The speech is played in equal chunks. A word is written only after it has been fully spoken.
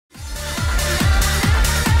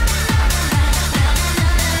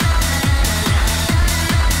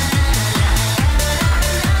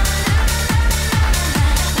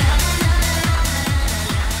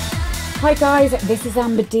Hi guys, this is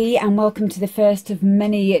Amber D and welcome to the first of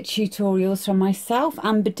many tutorials from myself,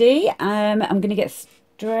 Amber D. I'm going to get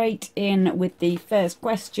straight in with the first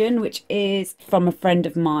question, which is from a friend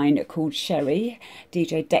of mine called Sherry,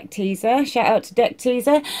 DJ Deck Teaser. Shout out to Deck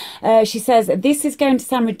Teaser. She says, this is going to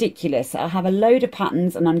sound ridiculous. I have a load of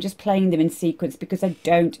patterns and I'm just playing them in sequence because I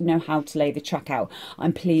don't know how to lay the track out.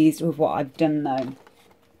 I'm pleased with what I've done though.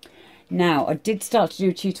 Now, I did start to do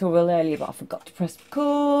a tutorial earlier, but I forgot to press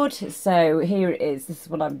record. So here it is. This is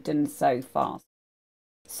what I've done so far.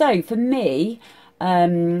 So for me,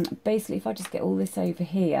 basically, if I just get all this over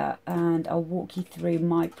here and I'll walk you through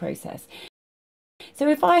my process. So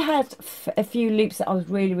if I had a few loops that I was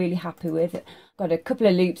really happy with, got a couple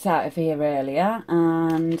of loops out of here earlier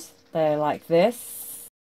and they're like this.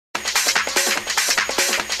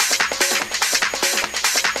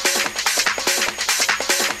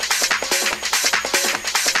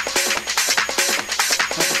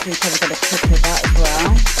 We've probably got a clip of that as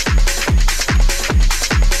well.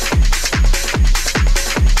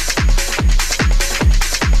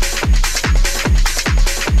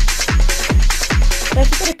 So if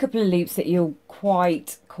you've got a couple of loops that you're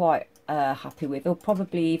quite happy with, or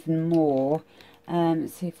probably even more,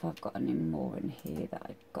 let's see if I've got any more in here that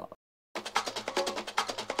I've got.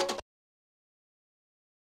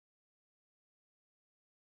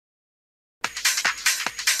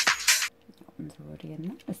 One's already in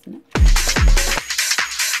there, isn't it?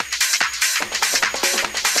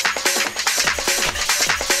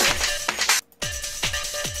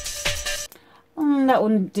 That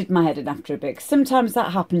one did my head in after a bit. Sometimes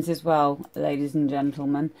that happens as well, ladies and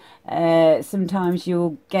gentlemen. Sometimes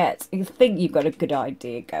you think you've got a good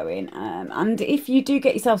idea going, and if you do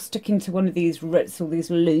get yourself stuck into one of these ruts or these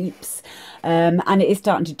loops, and it is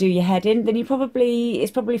starting to do your head in, then it's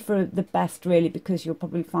probably for the best, really, because you'll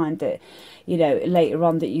probably find that, you know, later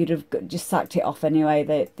on that you'd have just sacked it off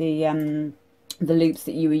anyway. The loops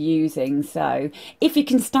that you were using. So if you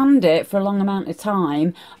can stand it for a long amount of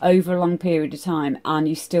time, over a long period of time, and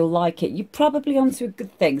you still like it, you're probably onto a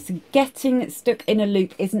good thing. So getting stuck in a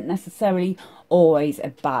loop isn't necessarily always a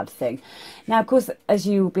bad thing. Now, of course, as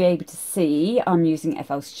you'll be able to see, I'm using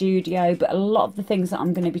FL Studio, but a lot of the things that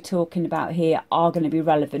I'm going to be talking about here are going to be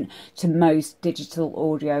relevant to most digital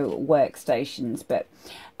audio workstations, but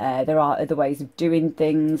there are other ways of doing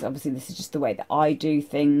things. Obviously, this is just the way that I do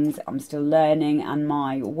things. I'm still learning, and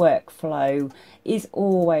my workflow is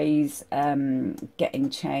always getting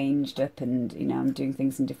changed up, and you know, I'm doing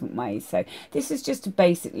things in different ways. So this is just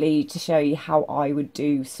basically to show you how I would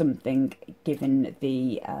do something given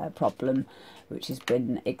the problem which has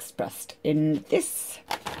been expressed in this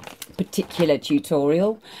particular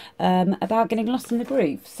tutorial about getting lost in the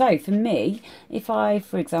groove. So for me, if I,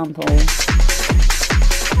 for example,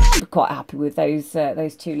 I'm quite happy with those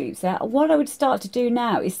two loops there. What I would start to do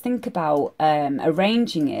now is think about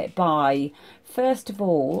arranging it by, first of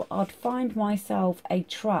all, I'd find myself a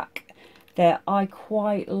track that I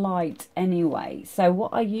quite liked anyway. So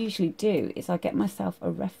what I usually do is I get myself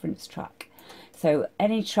a reference track. So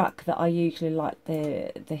any track that I usually like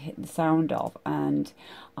the sound of, and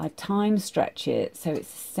I time stretch it so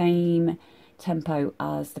it's the same tempo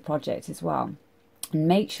as the project as well. And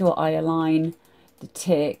make sure I align the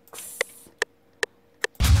ticks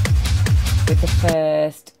with the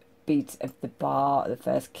first beat of the bar, the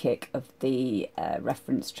first kick of the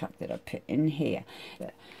reference track that I put in here.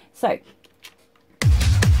 So,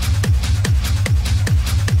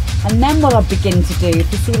 and then what I begin to do,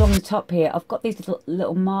 if you see along the top here, I've got these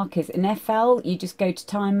little markers. In FL, you just go to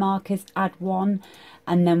time markers, add one,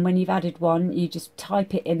 and then when you've added one, you just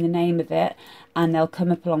type it in the name of it, and they'll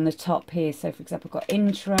come up along the top here. So for example, I've got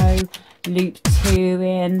intro, loop 2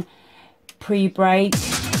 in, pre-break,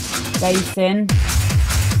 bass in,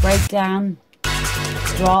 breakdown,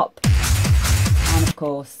 drop, and of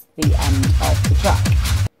course the end of the track.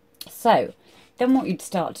 So then what you'd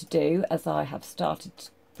start to do, as I have started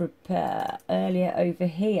to prepare earlier over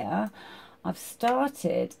here, I've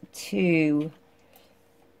started to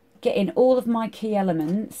get in all of my key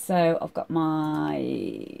elements. So I've got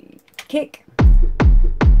my kick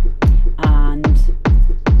and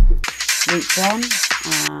loop 1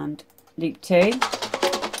 and loop 2,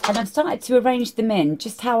 and I've started to arrange them in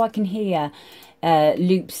just how I can hear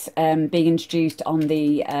loops being introduced on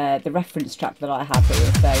the reference track that I have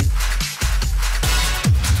here. So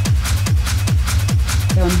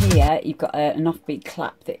on here you've got an offbeat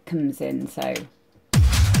clap that comes in. So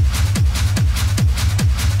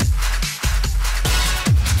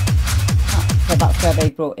that's where they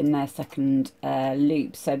brought in their second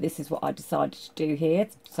loop. So this is what I decided to do here. I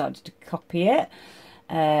decided to copy it.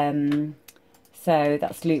 So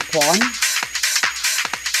that's loop 1.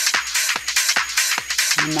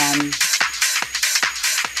 And then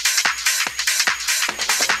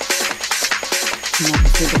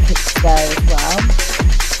obviously the kicks there as well.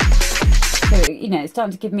 So, you know, it's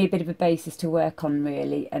starting to give me a bit of a basis to work on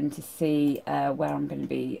really, and to see where I'm going to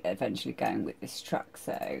be eventually going with this track.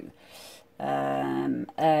 So then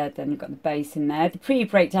you've got the bass in there. The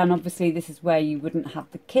pre-breakdown, obviously this is where you wouldn't have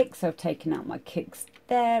the kicks, so I've taken out my kicks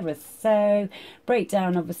there as so.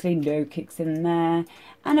 Breakdown, obviously no kicks in there,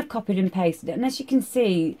 and I've copied and pasted it. And as you can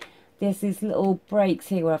see, there's these little breaks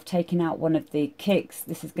here where I've taken out one of the kicks.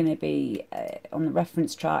 This is going to be on the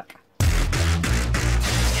reference track,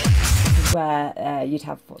 where you'd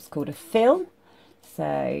have what's called a fill.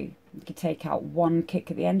 So you could take out one kick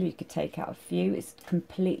at the end, or you could take out a few. It's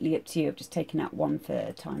completely up to you. I've just taken out one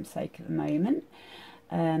for time's sake at the moment.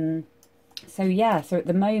 So yeah, so at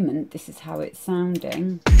the moment this is how it's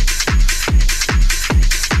sounding.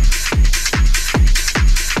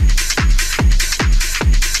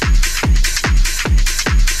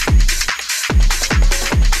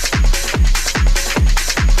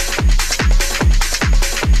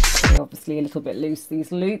 A little bit loose,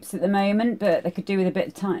 these loops at the moment, but they could do with a bit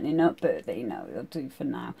of tightening up, but you know, they'll do for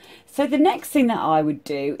now. So the next thing that I would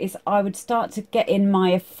do is I would start to get in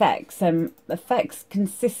my effects. Effects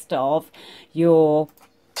consist of your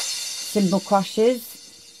cymbal crashes.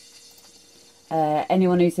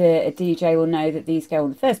 Anyone who's a DJ will know that these go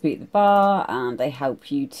on the first beat of the bar, and they help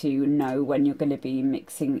you to know when you're going to be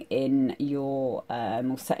mixing in your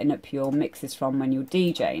or setting up your mixes from when you're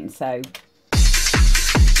DJing. So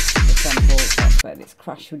example, that's where this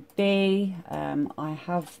crash would be. I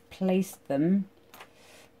have placed them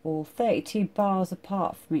all 32 bars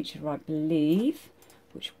apart from each other, I believe,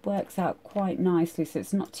 which works out quite nicely, so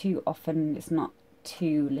it's not too often, it's not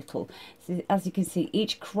too little. So as you can see,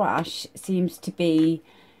 each crash seems to be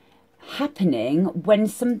happening when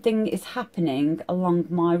something is happening along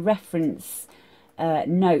my reference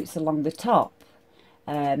notes along the top,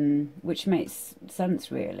 which makes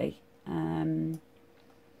sense really.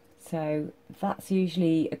 So that's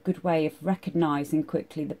usually a good way of recognising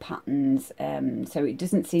quickly the patterns, so it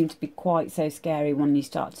doesn't seem to be quite so scary when you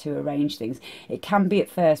start to arrange things. It can be at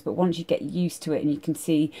first, but once you get used to it and you can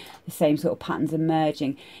see the same sort of patterns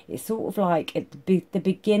emerging, it's sort of like at the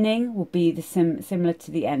beginning will be the similar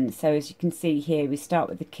to the end. So as you can see here, we start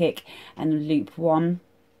with the kick and loop 1.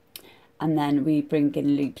 And then we bring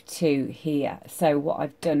in loop 2 here. So what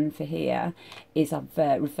I've done for here is I've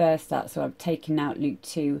reversed that. So I've taken out loop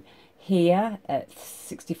 2 here at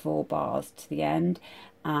 64 bars to the end,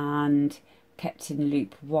 and kept in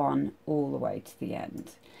loop 1 all the way to the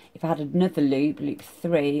end. If I had another loop, loop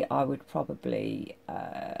 3, I would probably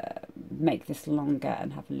make this longer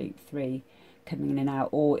and have loop 3 coming in and out,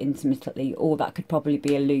 or intermittently, or that could probably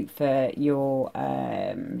be a loop for your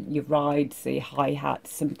rides, the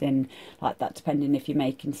hi-hats, something like that, depending if you're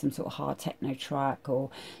making some sort of hard techno track,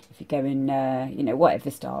 or if you're going you know,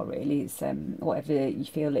 whatever style really, it's whatever you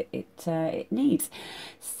feel it needs.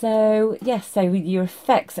 So yes, so your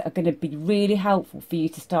effects are going to be really helpful for you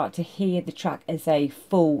to start to hear the track as a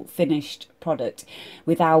full finished product,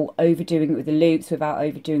 without overdoing it with the loops, without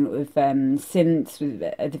overdoing it with synths, with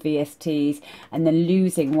the VSTs, and then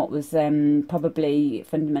losing what was probably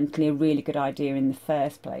fundamentally a really good idea in the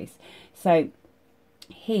first place. So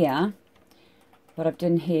here, what I've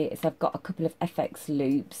done here is I've got a couple of FX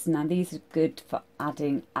loops. Now these are good for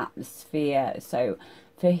adding atmosphere. So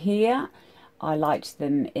for here, I liked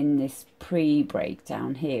them in this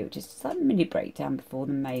pre-breakdown here, which is just a mini breakdown before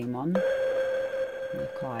the main one. They're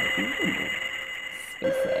quite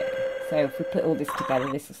spicy. So if we put all this together,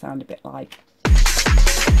 this will sound a bit like.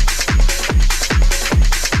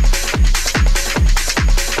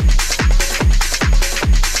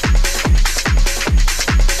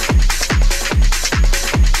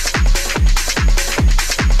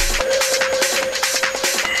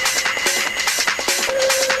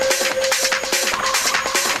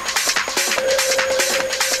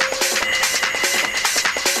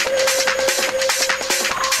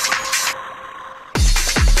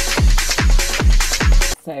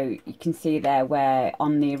 So you can see there where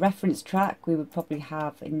on the reference track we would probably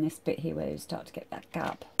have in this bit here where we start to get that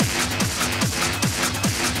gap.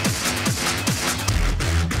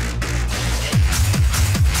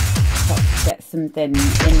 Get something in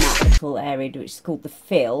that little area which is called the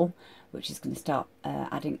fill, which is going to start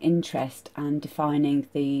adding interest and defining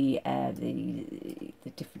the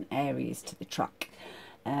different areas to the track,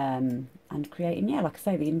 and creating, yeah, like I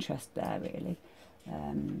say, the interest there really.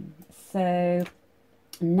 So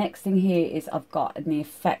Next thing here is I've got in the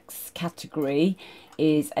effects category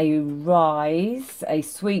is a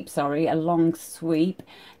sweep, sorry, a long sweep.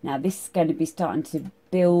 Now this is going to be starting to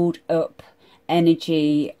build up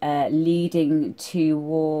energy, leading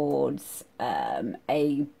towards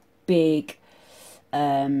a big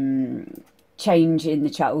change in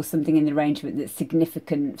the track, or something in the arrangement that's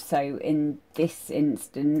significant. So in this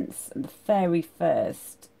instance, the very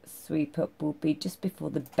first sweep up will be just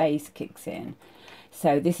before the bass kicks in.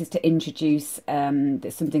 So this is to introduce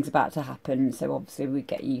that something's about to happen. So obviously we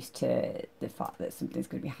get used to the fact that something's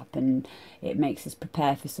going to be happening. It makes us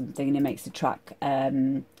prepare for something, and it makes the track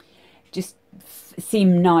just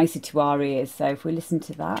seem nicer to our ears. So if we listen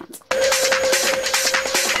to that.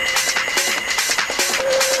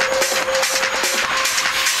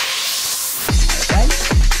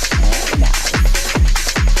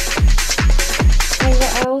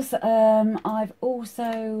 I've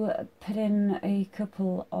also put in a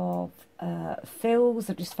couple of fills.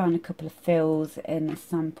 I've just found a couple of fills in a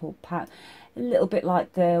sample pack, a little bit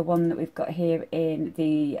like the one that we've got here in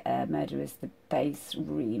the Murder is the Bass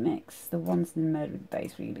remix. The ones in the Murder is the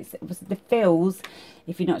Bass remix. It was the fills,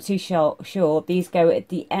 if you're not too sure, these go at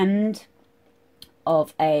the end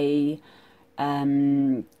of a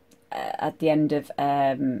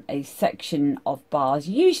a section of bars,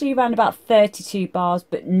 usually around about 32 bars,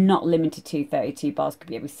 but not limited to 32 bars. Could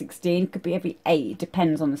be every 16, could be every 8. It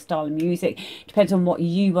depends on the style of music, depends on what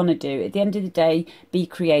you want to do. At the end of the day, be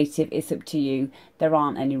creative. It's up to you. There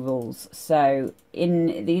aren't any rules. So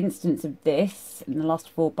in the instance of this, in the last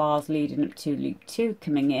 4 bars leading up to loop 2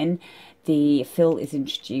 coming in, the fill is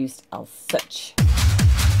introduced as such.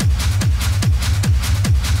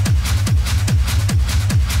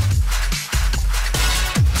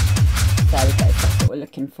 There we go, that's what we're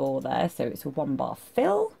looking for there. So it's a 1 bar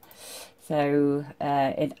fill. So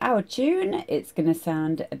in our tune, it's going to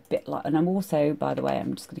sound a bit like, and I'm also, by the way,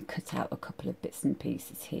 I'm just going to cut out a couple of bits and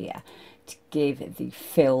pieces here to give the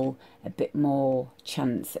fill a bit more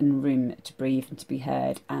chance and room to breathe and to be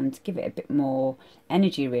heard, and to give it a bit more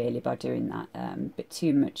energy really by doing that. A bit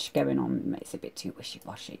too much going on makes it a bit too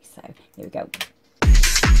wishy-washy. So here we go.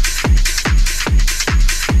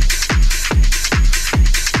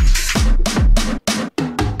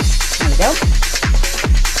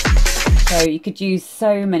 So you could use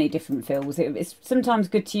so many different fills. It's sometimes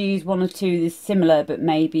good to use 1 or 2 that's similar, but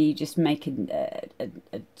maybe just making a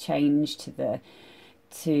change to I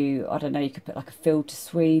don't know, you could put like a filter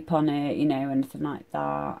sweep on it, you know, anything like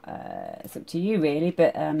that. It's up to you really,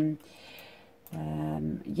 but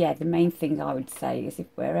yeah, the main thing I would say is if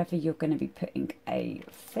wherever you're going to be putting a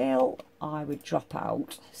fill, I would drop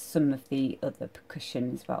out some of the other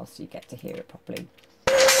percussion as well, so you get to hear it properly.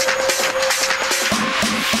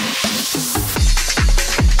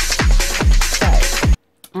 So,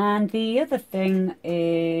 and the other thing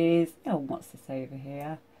is, oh, what's this over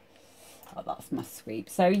here? Oh, that's my sweep.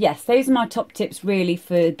 So yes, those are my top tips really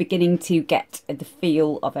for beginning to get the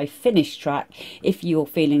feel of a finished track if you're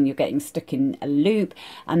feeling you're getting stuck in a loop,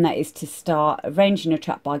 and that is to start arranging your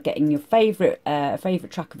track by getting your favourite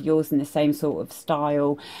track of yours in the same sort of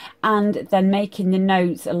style, and then making the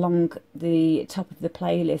notes along the top of the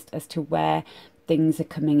playlist as to where things are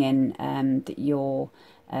coming in that you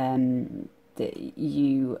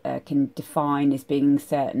can define as being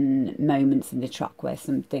certain moments in the track where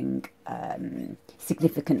something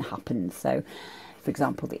significant happens. So for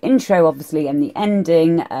example, the intro obviously, and the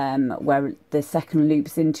ending, where the second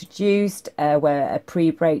loop's introduced, where a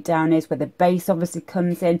pre-breakdown is, where the bass obviously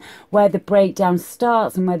comes in, where the breakdown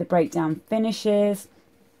starts and where the breakdown finishes.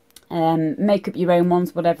 Make up your own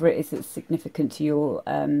ones, whatever it is that's significant to your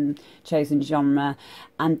chosen genre,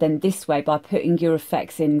 and then this way, by putting your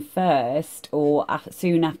effects in first or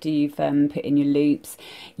soon after you've put in your loops,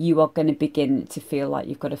 you are going to begin to feel like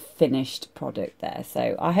you've got a finished product there.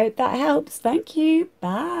 So I hope that helps. Thank you.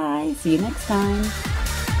 Bye. See you next time.